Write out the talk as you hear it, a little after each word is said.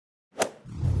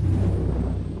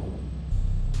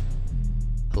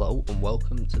Hello and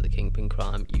welcome to the Kingpin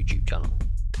Crime YouTube channel.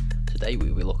 Today we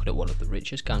will be looking at one of the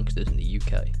richest gangsters in the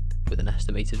UK, with an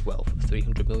estimated wealth of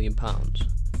 £300 million,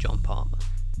 John Palmer.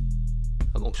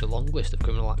 Amongst a long list of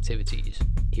criminal activities,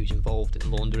 he was involved in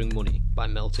laundering money by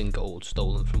melting gold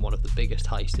stolen from one of the biggest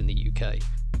heists in the UK,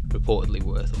 reportedly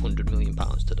worth £100 million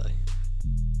today.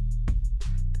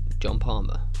 John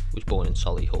Palmer was born in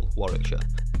Solihull, Warwickshire,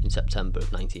 in September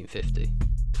of 1950.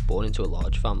 Born into a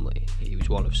large family, he was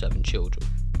one of 7 children.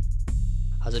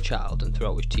 As a child and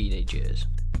throughout his teenage years,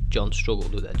 John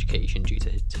struggled with education due to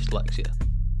his dyslexia,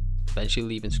 eventually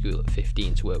leaving school at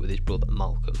 15 to work with his brother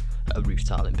Malcolm at a roof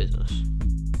tiling business.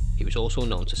 He was also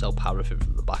known to sell paraffin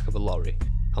from the back of a lorry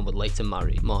and would later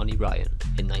marry Marnie Ryan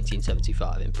in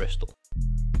 1975 in Bristol.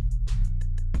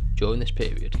 During this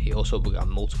period, he also began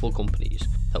multiple companies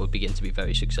that would begin to be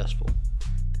very successful,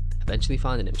 eventually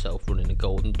finding himself running a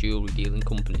gold and jewellery dealing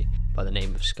company by the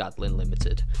name of Scadlin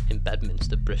Limited in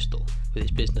Bedminster, Bristol, with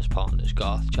his business partners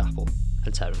Garth Chappell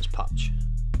and Terence Patch.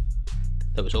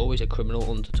 There was always a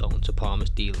criminal undertone to Palmer's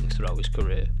dealings throughout his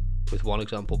career, with one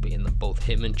example being that both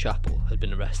him and Chappell had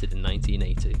been arrested in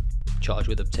 1980, charged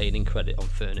with obtaining credit on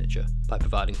furniture by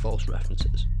providing false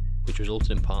references, which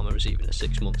resulted in Palmer receiving a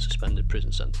 6-month suspended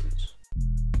prison sentence.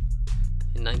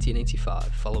 In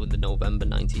 1985, following the November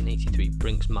 1983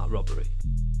 Brinks Mat robbery,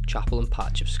 Chappell and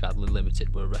Patch of Scadlin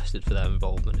Limited were arrested for their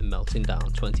involvement in melting down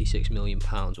 £26 million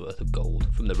worth of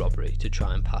gold from the robbery to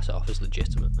try and pass it off as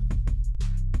legitimate.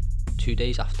 2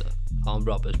 days after, armed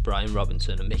robbers Brian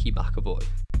Robinson and Mickey McAvoy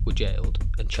were jailed,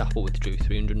 and Chappell withdrew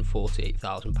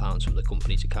 £348,000 from the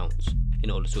company's accounts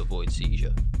in order to avoid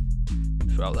seizure.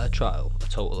 Throughout their trial, a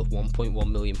total of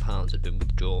 £1.1 million had been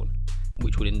withdrawn,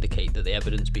 which would indicate that the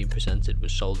evidence being presented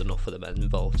was solid enough for the men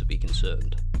involved to be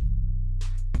concerned.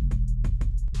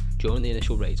 During the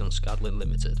initial raids on Scadlin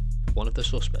Limited, one of the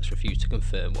suspects refused to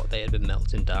confirm what they had been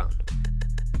melting down.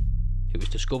 It was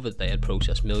discovered they had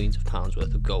processed millions of pounds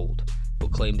worth of gold,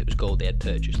 but claimed it was gold they had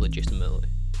purchased legitimately.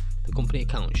 The company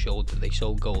accounts showed that they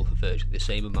sold gold for virtually the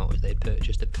same amount as they had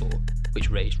purchased it for, which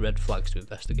raised red flags to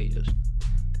investigators.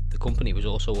 The company was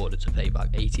also ordered to pay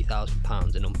back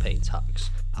 £80,000 in unpaid tax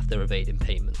after evading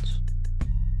payments.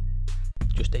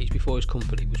 Just days before his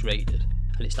company was raided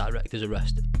and its directors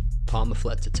arrested, Palmer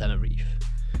fled to Tenerife.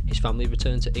 His family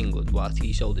returned to England whilst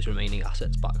he sold his remaining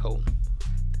assets back home,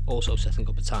 also setting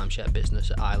up a timeshare business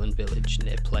at Island Village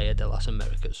near Playa de las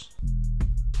Americas.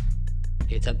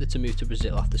 He attempted to move to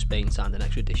Brazil after Spain signed an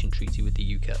extradition treaty with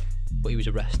the UK, but he was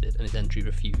arrested and his entry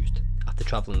refused after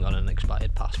travelling on an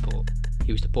expired passport.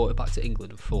 He was deported back to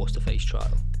England and forced to face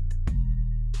trial.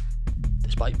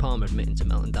 Despite Palmer admitting to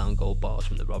melting down gold bars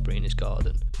from the robbery in his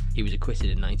garden, he was acquitted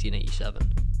in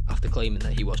 1987 after claiming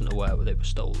that he wasn't aware where they were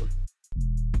stolen.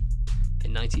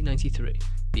 In 1993,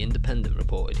 The Independent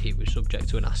reported he was subject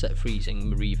to an asset freezing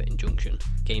Mariva injunction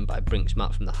gained by Brinks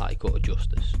Mat from the High Court of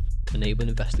Justice, enabling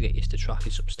investigators to track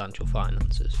his substantial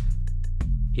finances.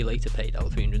 He later paid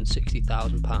out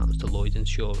 £360,000 to Lloyd's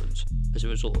Insurance as a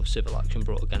result of civil action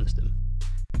brought against him.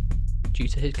 Due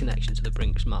to his connection to the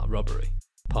Brinks Mat robbery,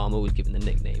 Palmer was given the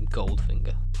nickname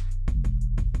Goldfinger.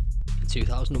 In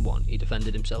 2001, he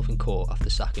defended himself in court after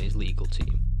sacking his legal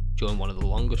team during one of the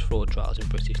longest fraud trials in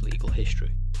British legal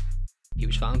history. He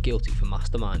was found guilty for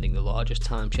masterminding the largest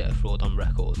timeshare fraud on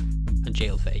record and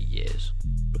jailed for 8 years,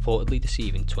 reportedly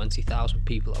deceiving 20,000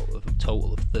 people out of a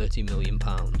total of £30 million,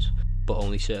 but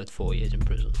only served 4 years in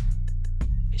prison.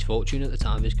 His fortune at the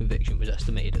time of his conviction was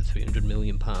estimated at £300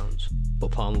 million,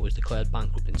 but Palmer was declared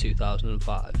bankrupt in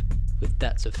 2005 with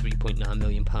debts of £3.9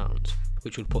 million,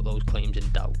 which would put those claims in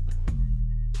doubt.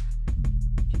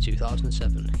 In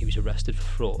 2007, he was arrested for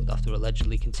fraud after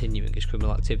allegedly continuing his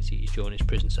criminal activities during his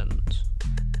prison sentence.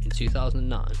 In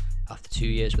 2009, after 2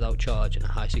 years without charge in a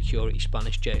high-security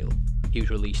Spanish jail, he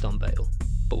was released on bail,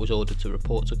 but was ordered to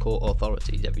report to court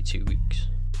authorities every 2 weeks.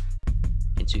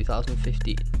 In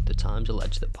 2015, The Times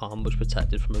alleged that Palmer was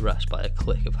protected from arrest by a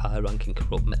clique of high-ranking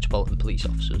corrupt Metropolitan Police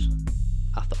officers,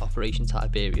 after Operation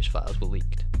Tiberius files were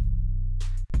leaked.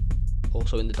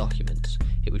 Also in the documents,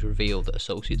 it was revealed that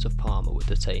associates of Palmer were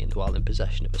detained while in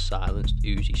possession of a silenced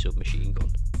Uzi submachine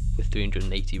gun with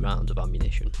 380 rounds of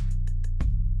ammunition.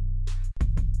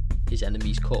 His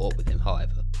enemies caught up with him,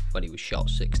 however, when he was shot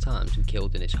 6 times and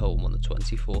killed in his home on the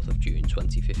 24th of June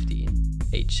 2015,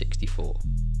 aged 64.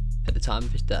 At the time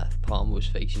of his death, Palmer was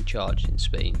facing charges in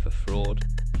Spain for fraud,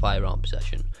 firearm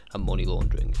possession and money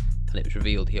laundering, and it was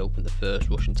revealed he opened the first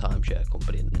Russian timeshare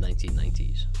company in the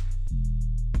 1990s.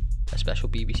 A special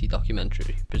BBC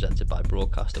documentary presented by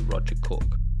broadcaster Roger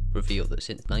Cook revealed that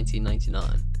since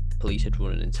 1999, police had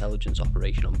run an intelligence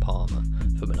operation on Palmer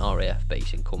from an RAF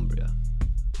base in Cumbria.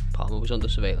 Palmer was under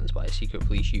surveillance by a secret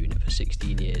police unit for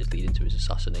 16 years leading to his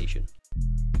assassination.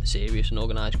 The Serious and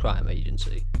Organised Crime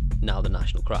Agency, now the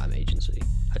National Crime Agency,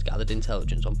 had gathered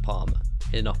intelligence on Palmer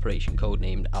in an operation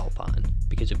codenamed Alpine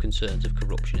because of concerns of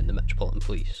corruption in the Metropolitan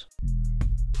Police.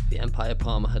 The empire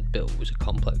Palmer had built was a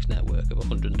complex network of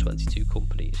 122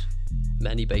 companies,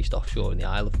 many based offshore in the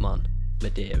Isle of Man,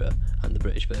 Madeira and the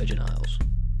British Virgin Isles.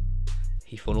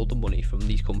 He funneled the money from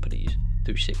these companies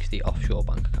through 60 offshore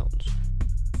bank accounts.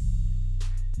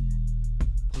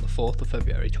 On the 4th of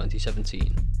February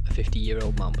 2017, a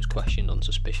 50-year-old man was questioned on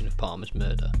suspicion of Palmer's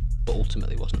murder, but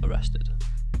ultimately wasn't arrested.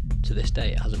 To this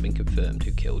day it hasn't been confirmed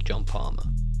who killed John Palmer,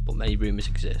 but many rumours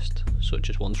exist, such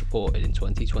as ones reported in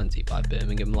 2020 by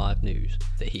Birmingham Live News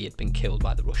that he had been killed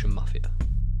by the Russian mafia.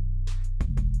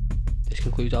 This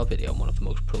concludes our video on one of the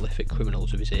most prolific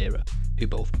criminals of his era, who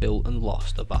both built and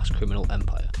lost a vast criminal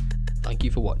empire. Thank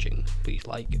you for watching, please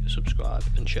like, subscribe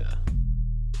and share.